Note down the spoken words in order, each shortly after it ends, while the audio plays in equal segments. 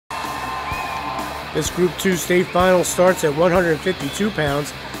This Group 2 state final starts at 152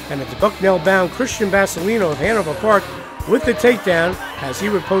 pounds, and at the Bucknell-bound Christian Basilino of Hanover Park with the takedown as he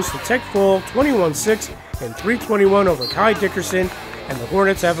would post the tech fall 21-6 and 321 over Kai Dickerson, and the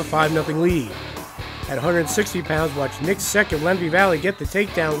Hornets have a 5-0 lead. At 160 pounds, watch Nick's second Lenape Valley get the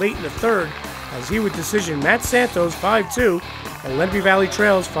takedown late in the third as he would decision Matt Santos 5-2, and Lenape Valley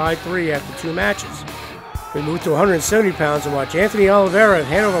trails 5-3 after 2 matches. We move to 170 pounds and watch Anthony Oliveira at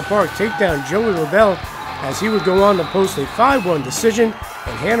Hanover Park take down Joey LaBelle as he would go on to post a 5-1 decision,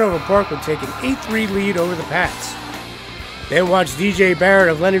 and Hanover Park would take an 8-3 lead over the Pats. Then watch DJ Barrett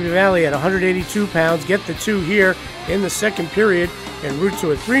of Lenape Valley at 182 pounds get the 2 here in the second period en route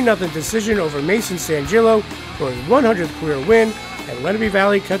to a 3-0 decision over Mason Sangillo for his 100th career win, and Lenape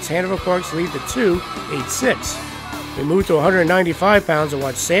Valley cuts Hanover Park's lead to 2, 8-6. We move to 195 pounds and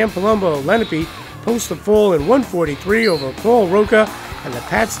watch Sam Palumbo of Lenape post the fall in 143 over Paul Roca, and the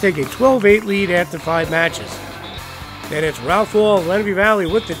Pats take a 12-8 lead after 5 matches. Then it's Ralph Hall of Lenape Valley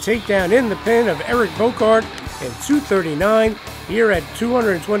with the takedown in the pin of Eric Bocard in 239 here at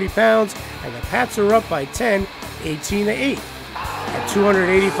 220 pounds, and the Pats are up by 10, 18-8. At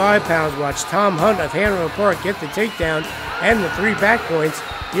 285 pounds, watch Tom Hunt of Hanover Park get the takedown and the 3 back points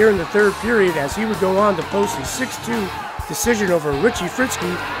here in the third period as he would go on to post a 6-2 decision over Richie Fritzky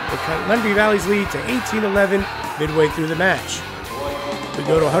to cut Lenape Valley's lead to 18-11 midway through the match. We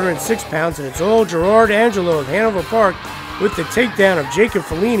go to 106 pounds and it's all Gerard Angelo of Hanover Park with the takedown of Jacob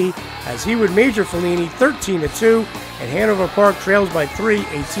Fellini as he would major Fellini 13-2, and Hanover Park trails by 3,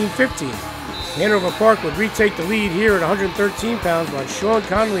 18-15. Hanover Park would retake the lead here at 113 pounds while Sean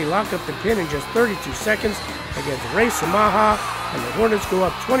Connolly locked up the pin in just 32 seconds against Ray Samaha, and the Hornets go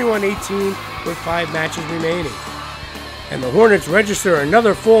up 21-18 with 5 matches remaining. And the Hornets register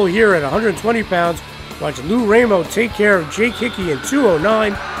another fall here at 120 pounds. Watch Lou Ramo take care of Jake Hickey in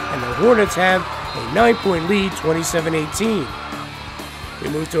 209, and the Hornets have a 9-point lead, 27-18. We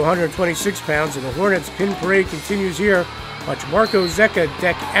move to 126 pounds, and the Hornets pin parade continues here. Watch Marco Zecca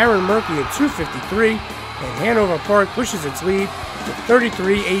deck Aaron Murphy at 253, and Hanover Park pushes its lead to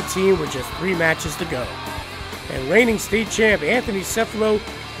 33-18 with just 3 matches to go. And reigning state champ Anthony Cefalo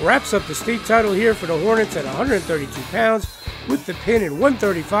wraps up the state title here for the Hornets at 132 pounds with the pin in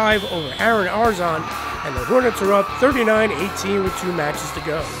 135 over Aaron Arzon, and the Hornets are up 39-18 with 2 matches to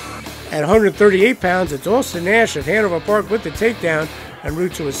go. At 138 pounds, it's Austin Nash of Hanover Park with the takedown en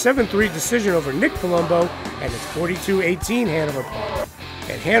route to a 7-3 decision over Nick Palumbo, and it's 42-18 Hanover Park.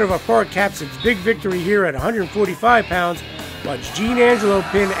 And Hanover Park caps its big victory here at 145 pounds. Watch Gene Angelo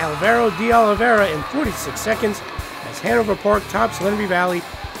pin Alvaro de Oliveira in 46 seconds as Hanover Park tops Lenape Valley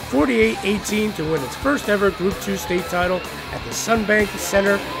 48-18 to win its first ever Group 2 state title at the Sunbank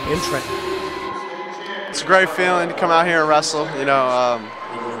Center in Trenton. It's a great feeling to come out here and wrestle. You know,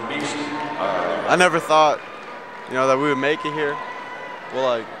 I never thought, you know, that we would make it here.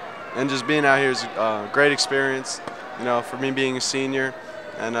 Well, and just being out here is a great experience, you know, for me being a senior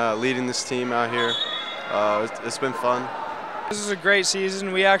and leading this team out here. It's been fun. This is a great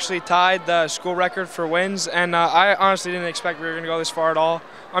season. We actually tied the school record for wins, and I honestly didn't expect we were going to go this far at all.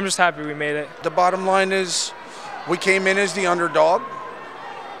 I'm just happy we made it. The bottom line is we came in as the underdog.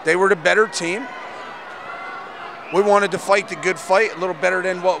 They were the better team. We wanted to fight the good fight, a little better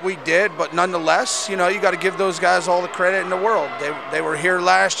than what we did, but nonetheless, you know, you got to give those guys all the credit in the world. They were here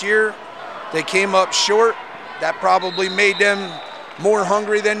last year. They came up short. That probably made them more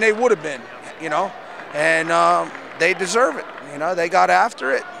hungry than they would have been, you know, and they deserve it. You know, they got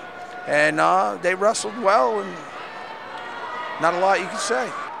after it, and they wrestled well, and not a lot you can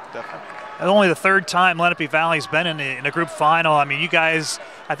say. Definitely. And only the 3rd time Lenape Valley's been in a group final. I mean, you guys,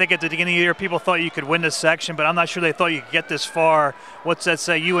 I think at the beginning of the year, people thought you could win this section, but I'm not sure they thought you could get this far. What's that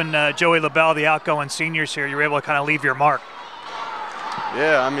say? You and Joey LaBelle, the outgoing seniors here, you were able to kind of leave your mark.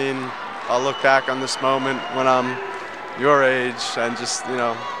 Yeah, I mean, I'll look back on this moment when I'm your age and just, you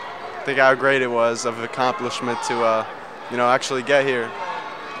know, think how great it was of accomplishment to, you know, actually get here.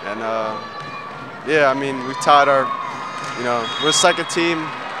 And, yeah, I mean, we tied our, you know, we're the 2nd team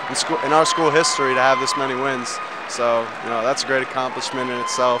in our school history to have this many wins. So, you know, that's a great accomplishment in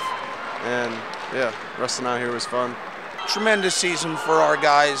itself. And, yeah, wrestling out here was fun. Tremendous season for our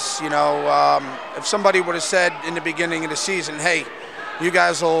guys. You know, if somebody would have said in the beginning of the season, hey, you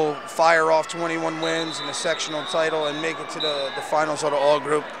guys will fire off 21 wins and a sectional title and make it to the finals of the all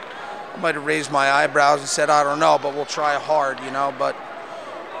group, I might have raised my eyebrows and said, I don't know, but we'll try hard, you know. But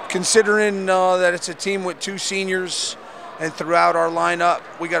considering that it's a team with 2 seniors, and throughout our lineup,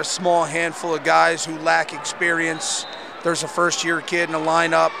 we got a small handful of guys who lack experience. There's a 1st-year kid in the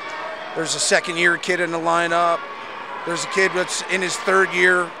lineup. There's a 2nd-year kid in the lineup. There's a kid that's in his 3rd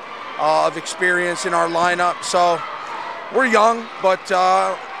year. of experience in our lineup. So we're young, but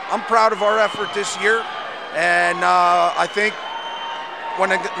I'm proud of our effort this year. And I think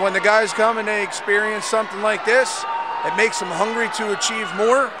when the guys come and they experience something like this, it makes them hungry to achieve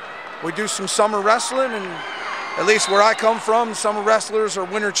more. We do some summer wrestling, and at least where I come from, summer wrestlers are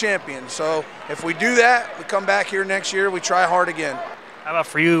winter champions. So if we do that, we come back here next year, we try hard again. How about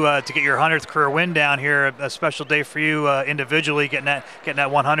for you to get your 100th career win down here? A special day for you individually, getting that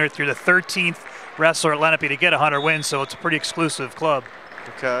 100th. You're the 13th wrestler at Lenape to get 100 wins, so it's a pretty exclusive club.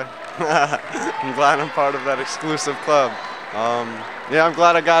 Okay. I'm glad I'm part of that exclusive club. Yeah, I'm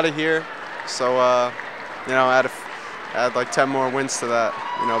glad I got it here. So, you know, add like 10 more wins to that,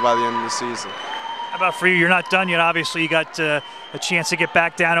 you know, by the end of the season. How about for you? You're not done yet. Obviously, you got a chance to get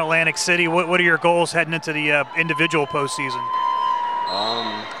back down to Atlantic City. What are your goals heading into the individual postseason?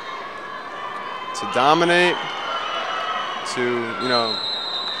 To dominate, to, you know,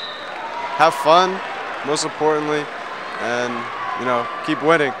 have fun, most importantly, and, you know, keep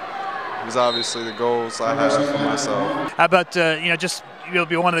winning is obviously the goals I have for myself. How about, you know, just you'll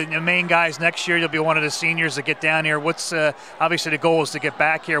be one of the main guys next year. You'll be one of the seniors that get down here. What's obviously the goal is to get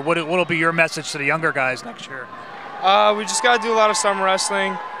back here. What'll be your message to the younger guys next year? We just got to do a lot of summer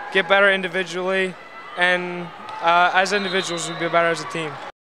wrestling, get better individually, and as individuals, we'll be better as a team.